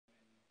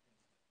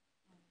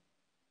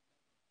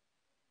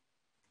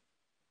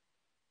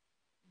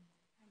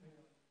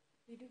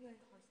你这个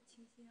好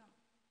清新啊。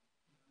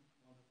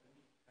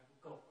还不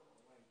够，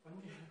关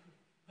键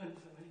问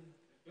什么意思？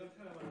不要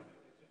太晚了，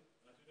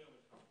就这样就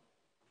差不多。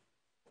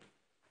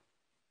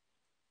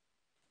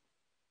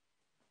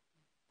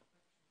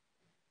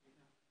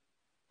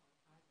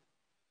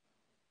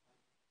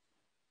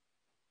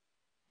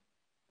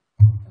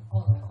放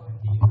的稍微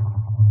低一点，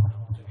然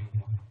后这边一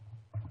点，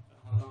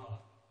然后到了，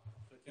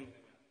就镜子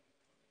那边。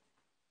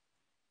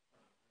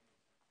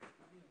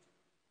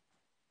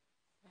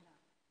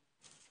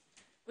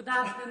Good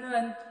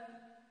afternoon.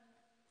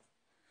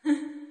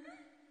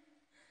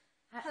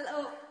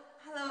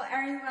 Hello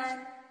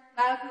everyone.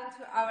 Welcome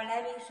to our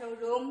living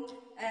showroom.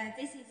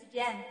 This is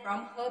Jen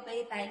from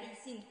Hebei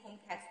Bailixin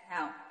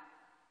HOMETEXTILE.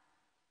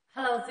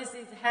 Hello, this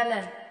is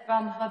Helen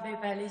from Hebei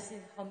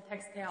Bailixin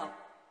HOMETEXTILE.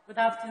 Good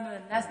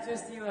afternoon. Nice to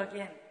see you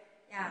again.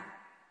 Yeah.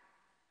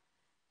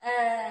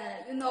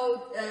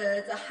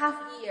 The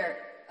half year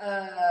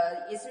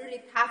is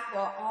really tough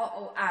for all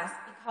of us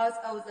because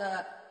of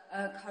the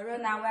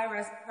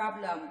coronavirus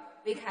problem.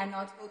 We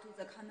cannot go to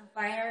the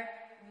campfire.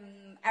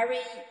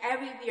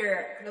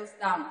 Everywhere closed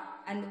down,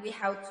 and we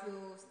have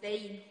to stay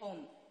in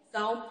home.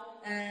 So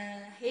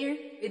here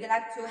we'd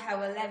like to have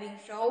a living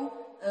show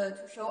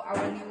to show our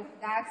new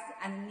products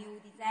and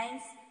new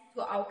designs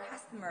to our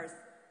customers.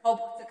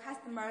 Hope the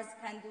customers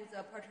can do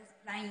the purchase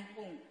plan in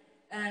home.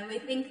 We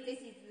think this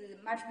is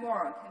much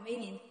more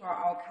convenient for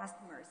our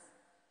customers.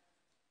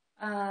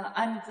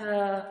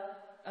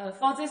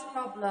 For this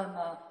problem,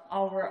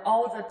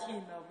 all the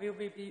team will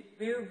with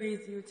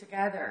you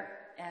together.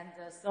 And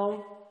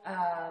so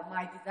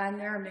my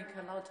designer make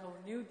a lot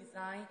of new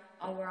design.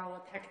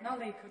 Our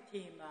technological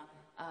team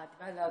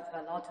developed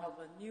a lot of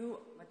new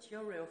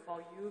material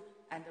for you,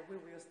 and we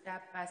will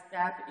step by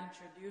step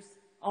introduce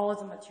all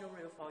the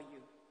material for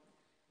you.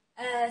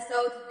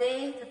 So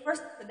today, the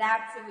first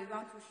product we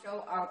want to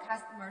show our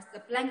customers the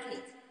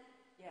blanket.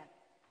 Yeah.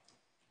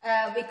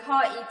 We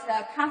call it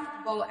a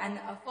comfortable and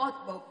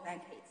affordable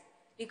blanket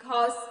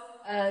because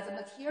the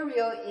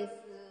material is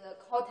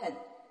cotton,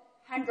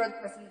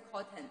 100%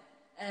 cotton.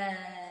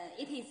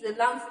 It is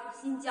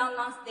Xinjiang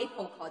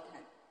non-staple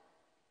cotton.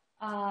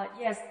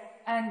 Yes,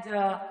 and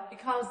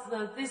because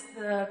this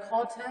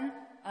cotton,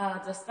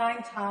 the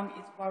shine time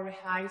is very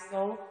high,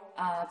 so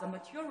the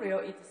material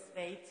is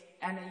straight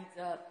and it's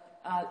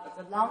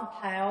the long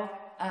tail.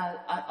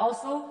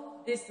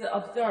 Also, this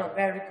observe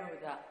very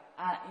good.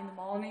 In the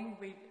morning,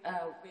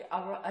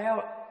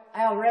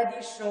 I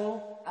already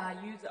show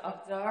you the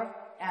observe,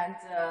 and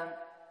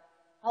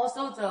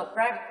also the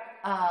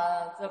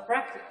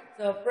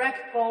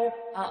black ball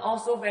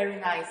also very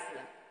nice.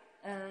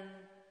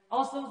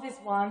 Also this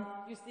one,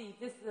 you see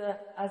this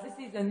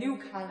is a new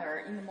color.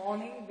 In the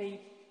morning we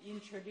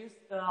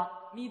introduced the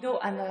middle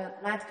and the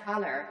light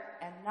color,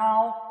 and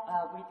now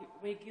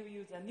we give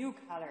you the new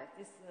color.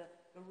 This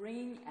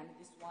green and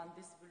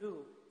this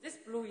blue. This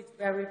blue is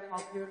very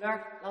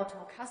popular. A lot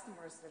of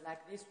customers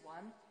like this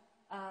one.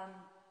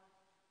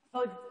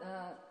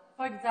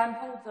 For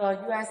example, the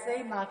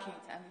USA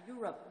market and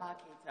Europe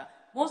market,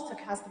 most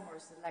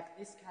customers like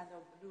this kind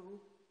of blue.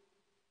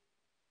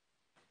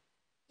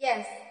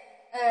 Yes,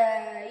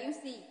 you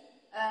see,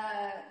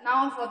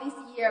 now for this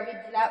year we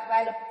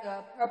developed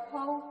the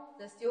purple,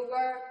 the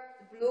silver,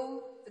 the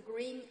blue, the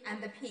green,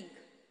 and the pink.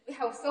 We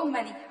have so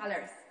many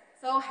colors.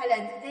 So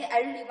Helen, today I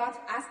really want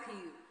to ask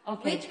you,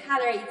 which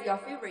color is your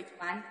favorite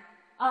one?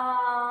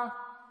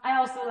 I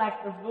also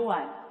like the blue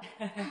one.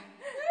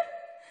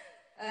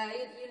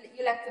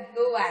 You like the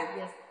blue one?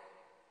 Yes.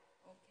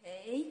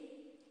 Okay.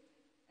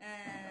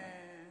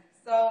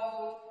 So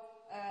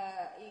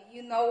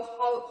you know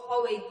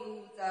how we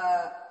do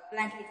the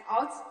blanket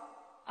out?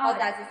 How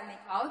does it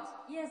make out?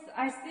 Yes,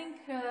 I think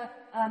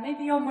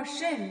maybe your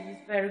machine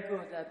is very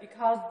good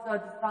because the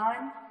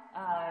design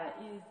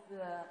is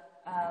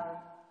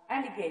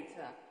elegant,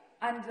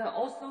 and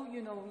also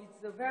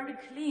it's very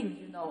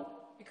clean.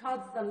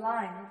 Because the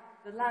line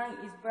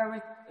is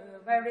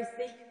very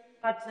thick,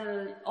 but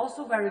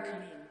also very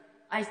clean.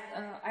 I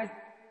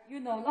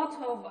think a lot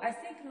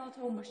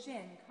of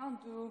machine can't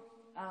do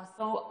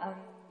so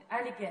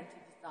elegant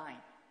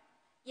design.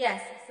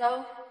 Yes.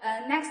 So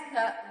next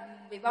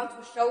we want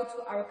to show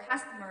to our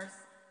customers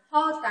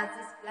how does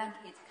this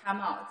blanket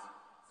come out.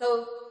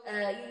 So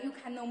you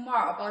can know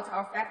more about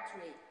our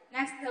factory.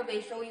 Next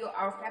we show you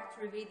our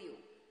factory video.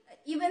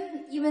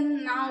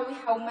 Even now we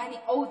have many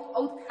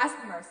old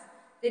customers.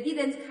 They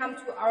didn't come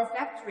to our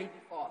factory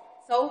before.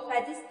 So by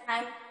this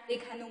time they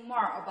can know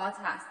more about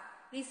us.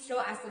 Please show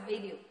us a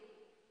video.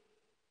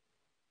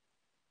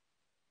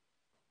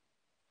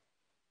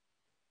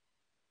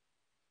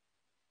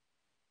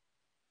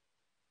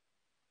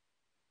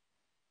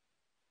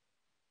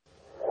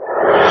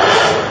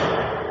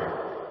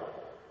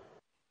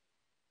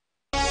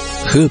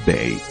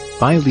 Hebei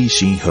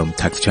Bailixin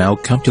HOMETEXTILE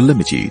Company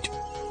Limited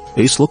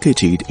is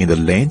located in the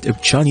land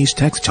of Chinese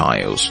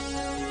textiles,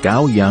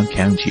 Gaoyang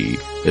County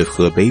of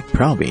Hebei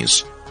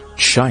Province,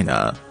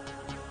 China.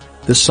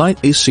 The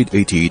site is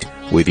situated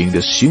within the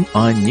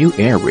Xun'an New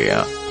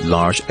Area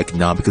Large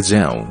Economic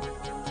Zone.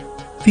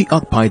 The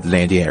occupied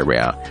land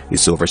area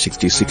is over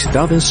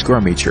 66,000 square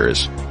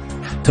meters.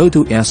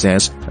 Total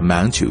assets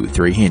amount to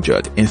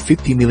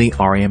 350 million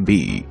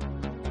RMB.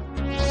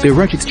 The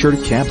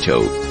registered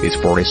capital is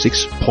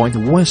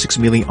 46.16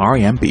 million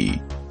RMB.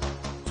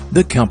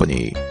 The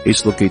company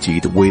is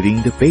located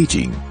within the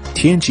Beijing,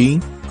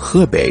 Tianjin,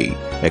 Hebei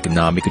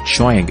economic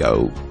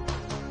triangle.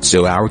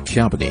 So our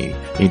company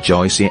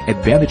enjoys an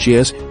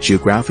advantageous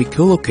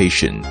geographical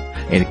location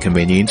and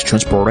convenient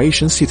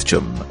transportation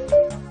system.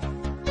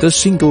 The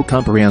single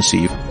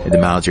comprehensive and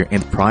modern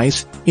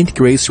enterprise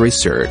integrates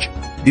research,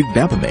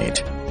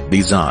 development,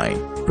 design,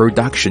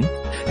 production,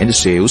 and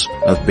sales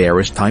of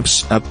various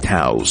types of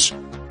towels,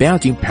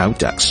 building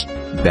products,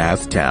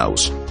 bath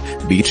towels,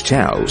 beach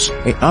towels,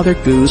 and other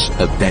goods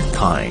of that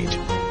kind.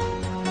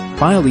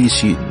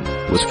 Bailixin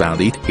was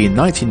founded in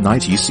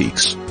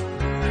 1996.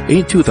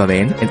 In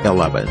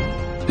 2011,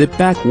 the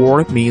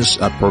backward means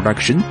of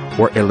production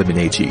were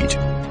eliminated.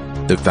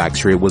 The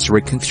factory was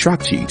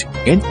reconstructed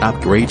and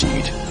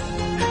upgraded.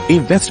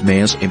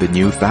 Investments in the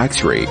new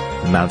factory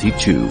amounted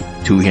to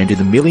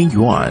 200 million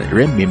yuan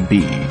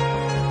renminbi.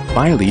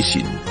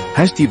 Bailixin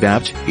has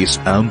developed its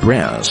own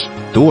brands,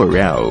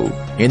 Duorel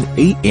and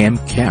AM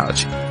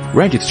Cat,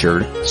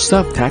 registered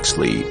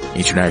HOMETEXTILE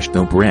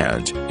international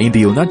brand in the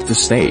United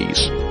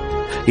States.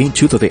 In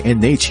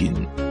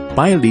 2018,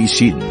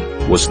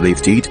 Bailixin was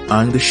listed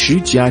on the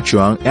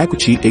Shijiazhuang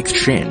Equity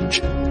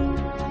Exchange.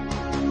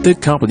 The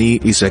company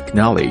is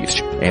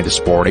acknowledged and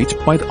supported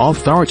by the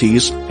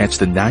authorities at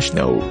the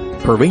national,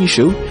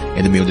 provincial,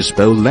 and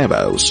municipal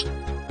levels.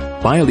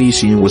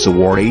 Bailixin was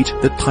awarded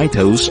the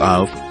titles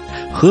of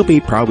Hebei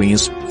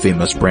Province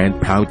Famous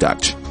Brand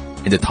Product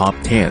and the Top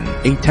 10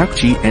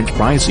 Integrity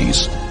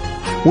Enterprises,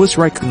 was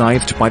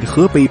recognized by the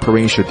Hebei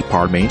Provincial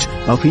Department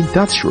of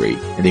Industry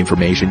and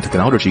Information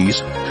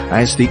Technologies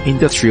as the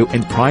Industrial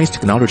Enterprise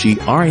Technology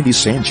R&D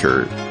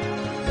Center.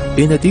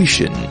 In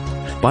addition,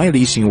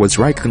 Bailixin was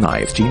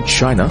recognized in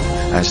China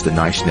as the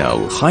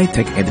National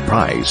High-Tech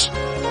Enterprise,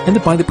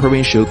 and by the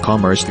Provincial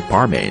Commerce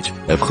Department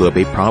of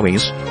Hebei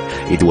Province,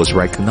 it was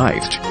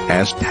recognized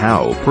as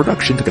Tao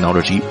Production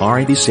Technology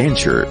R&D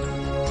Center.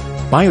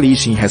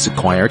 Bailixin has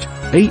acquired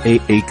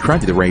AAA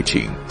credit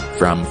rating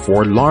from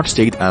 4 large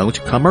state-owned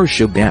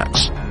commercial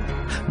banks.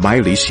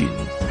 Bailixin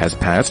has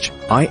passed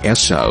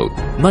ISO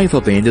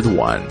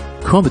 9001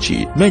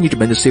 Quality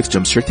Management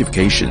System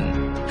Certification,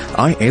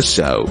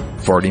 ISO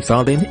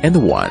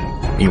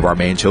 14001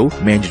 Environmental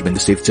Management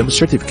System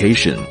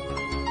Certification,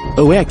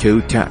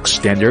 OECO Tax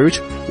Standard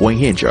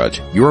 100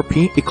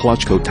 European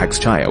Ecological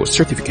Textile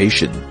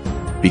Certification,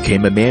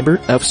 became a member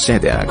of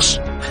SEDEX,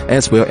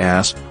 as well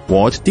as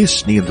Walt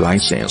Disney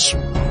license.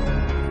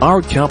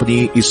 Our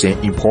company is an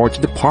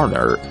important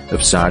partner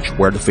of such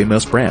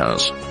world-famous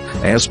brands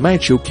as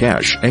Metro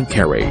Cash and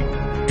Carry,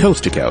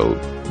 Costco,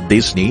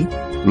 Disney,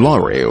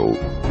 L'Oreal,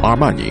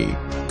 Armani,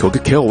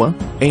 Coca-Cola,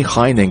 and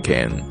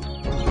Heineken.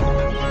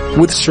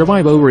 With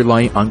survival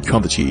relying on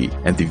quantity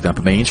and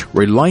development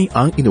relying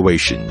on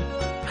innovation,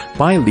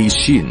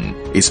 Bailixin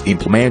is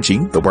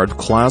implementing the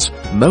world-class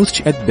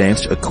most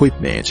advanced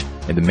equipment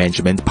and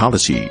management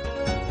policy,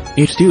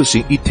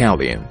 introducing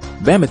Italian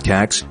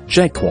HOMETEX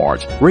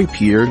Jacquard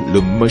repair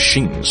loom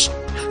machines,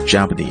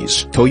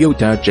 Japanese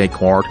Toyota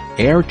Jacquard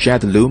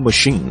air-jet loom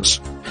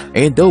machines,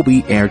 and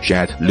Adobe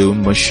air-jet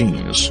loom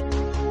machines,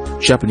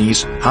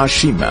 Japanese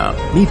Hashima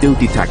needle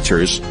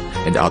detectors,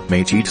 and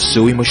automated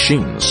sewing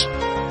machines.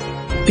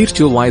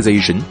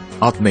 Digitalization,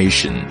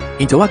 automation,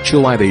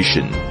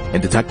 intellectualization,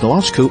 and the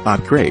technological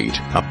upgrade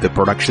of the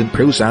production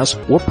process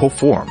were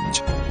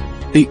performed.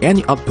 The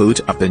annual output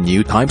of the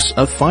new types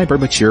of fiber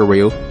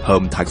material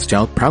home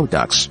textile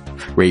products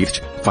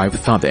reached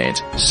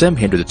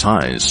 5,700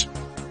 tons.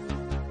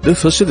 The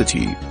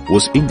facility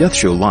was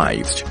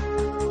industrialized.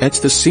 At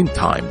the same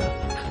time,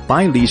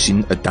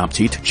 Bailixin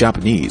adopted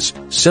Japanese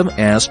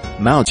 7S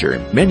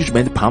modern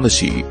management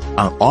policy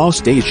on all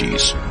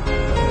stages,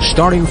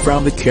 starting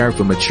from the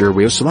careful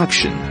material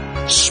selection,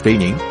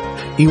 spinning,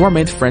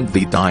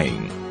 environment-friendly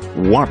dyeing,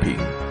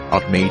 warping,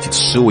 automated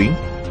sewing,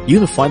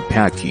 unified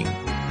packing,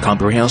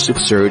 comprehensive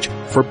search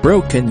for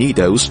broken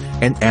needles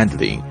and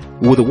handling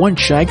with 1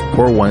 check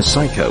per 1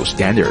 cycle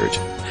standard,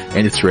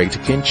 and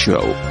strict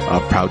control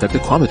of product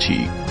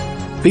quality.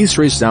 This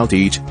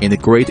resulted in a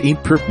great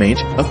improvement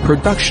of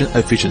production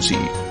efficiency,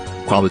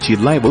 quality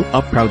level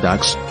of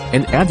products,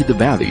 and added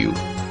value,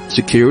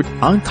 secured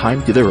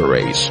on-time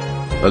deliveries,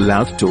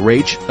 allowed to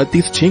reach a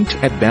distinct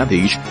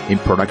advantage in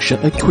production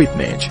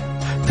equipment,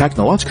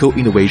 technological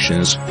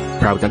innovations,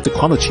 product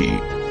quality,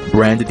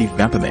 brand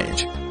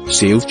development,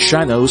 sales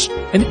channels,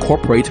 and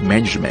corporate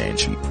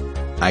management,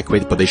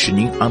 accurate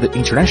positioning on the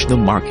international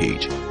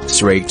market,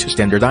 strict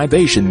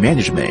standardization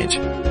management,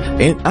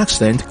 and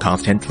excellent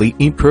constantly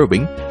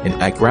improving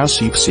and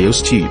aggressive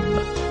sales team.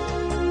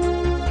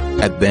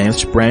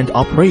 Advanced brand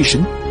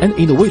operation and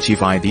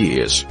innovative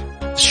ideas,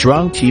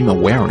 strong team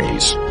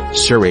awareness,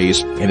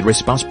 service and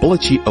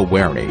responsibility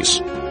awareness,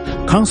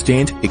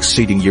 constant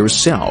exceeding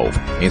yourself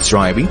and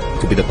striving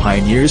to be the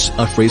pioneers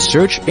of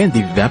research and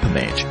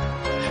development,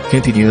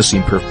 continuous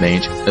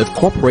improvement of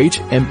corporate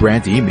and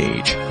brand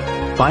image.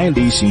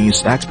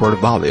 Bailixin's export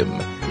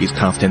volume is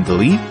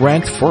constantly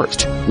ranked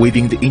first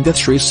within the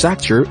industry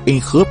sector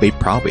in Hebei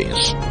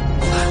province.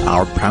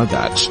 Our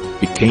products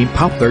became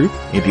popular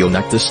in the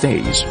United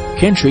States,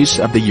 countries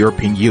of the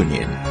European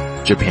Union,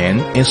 Japan,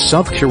 and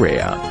South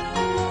Korea.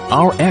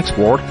 Our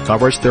export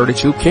covers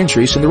 32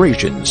 countries and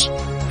regions.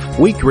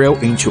 We grew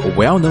into a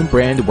well-known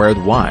brand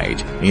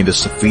worldwide in the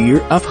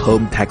sphere of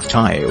home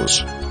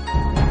textiles.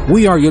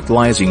 We are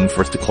utilizing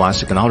first-class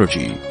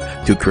technology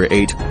to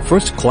create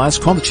first-class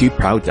quality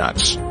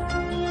products.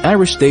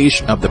 Every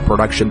stage of the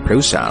production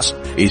process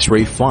is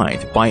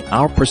refined by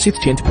our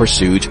persistent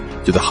pursuit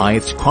to the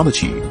highest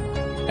quality.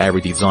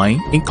 Every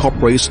design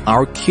incorporates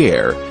our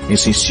care and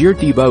sincere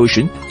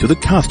devotion to the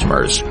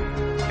customers.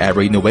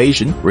 Every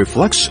innovation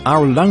reflects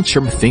our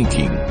long-term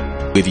thinking.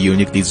 With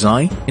unique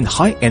design and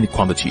high-end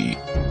quality,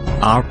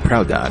 our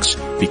products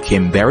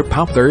became very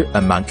popular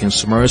among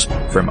consumers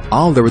from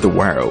all over the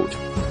world.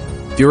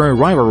 During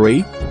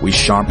rivalry, we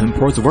sharpen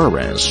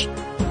perseverance.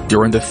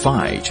 During the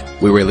fight,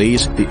 we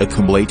release the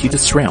accumulated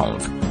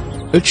strength,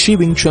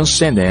 achieving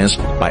transcendence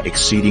by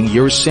exceeding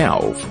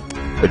yourself,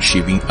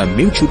 achieving a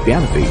mutual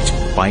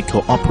benefit by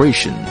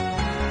cooperation.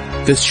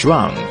 The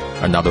strong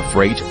are not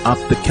afraid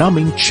of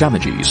becoming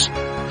challenges.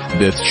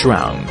 The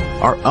strong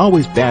are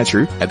always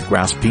better at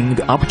grasping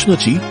the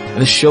opportunity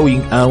and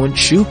showing own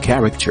true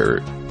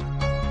character.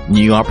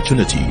 New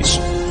opportunities,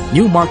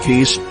 new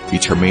markets,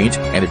 determined,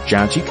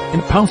 energetic,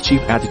 and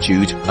positive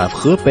attitude of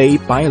Hebei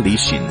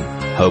Bailixin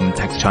Home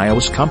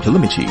Textiles Company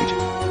Limited.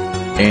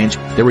 And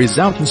the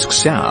resulting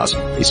success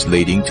is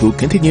leading to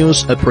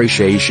continuous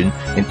appreciation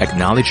and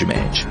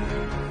acknowledgement.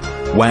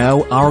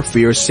 While our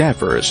fierce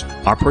efforts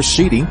are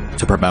proceeding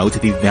to promote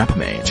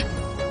development,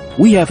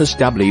 we have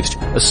established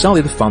a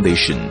solid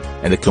foundation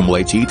and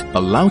accumulated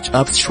a lot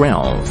of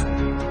strength.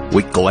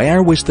 We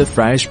glare with the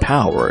fresh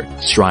power,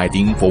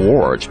 striding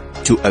forward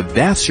to a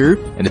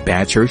vaster and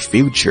better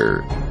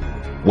future.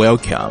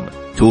 Welcome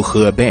to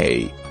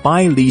Hebei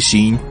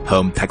Bailixin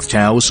Home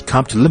Textiles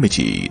Company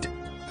Limited.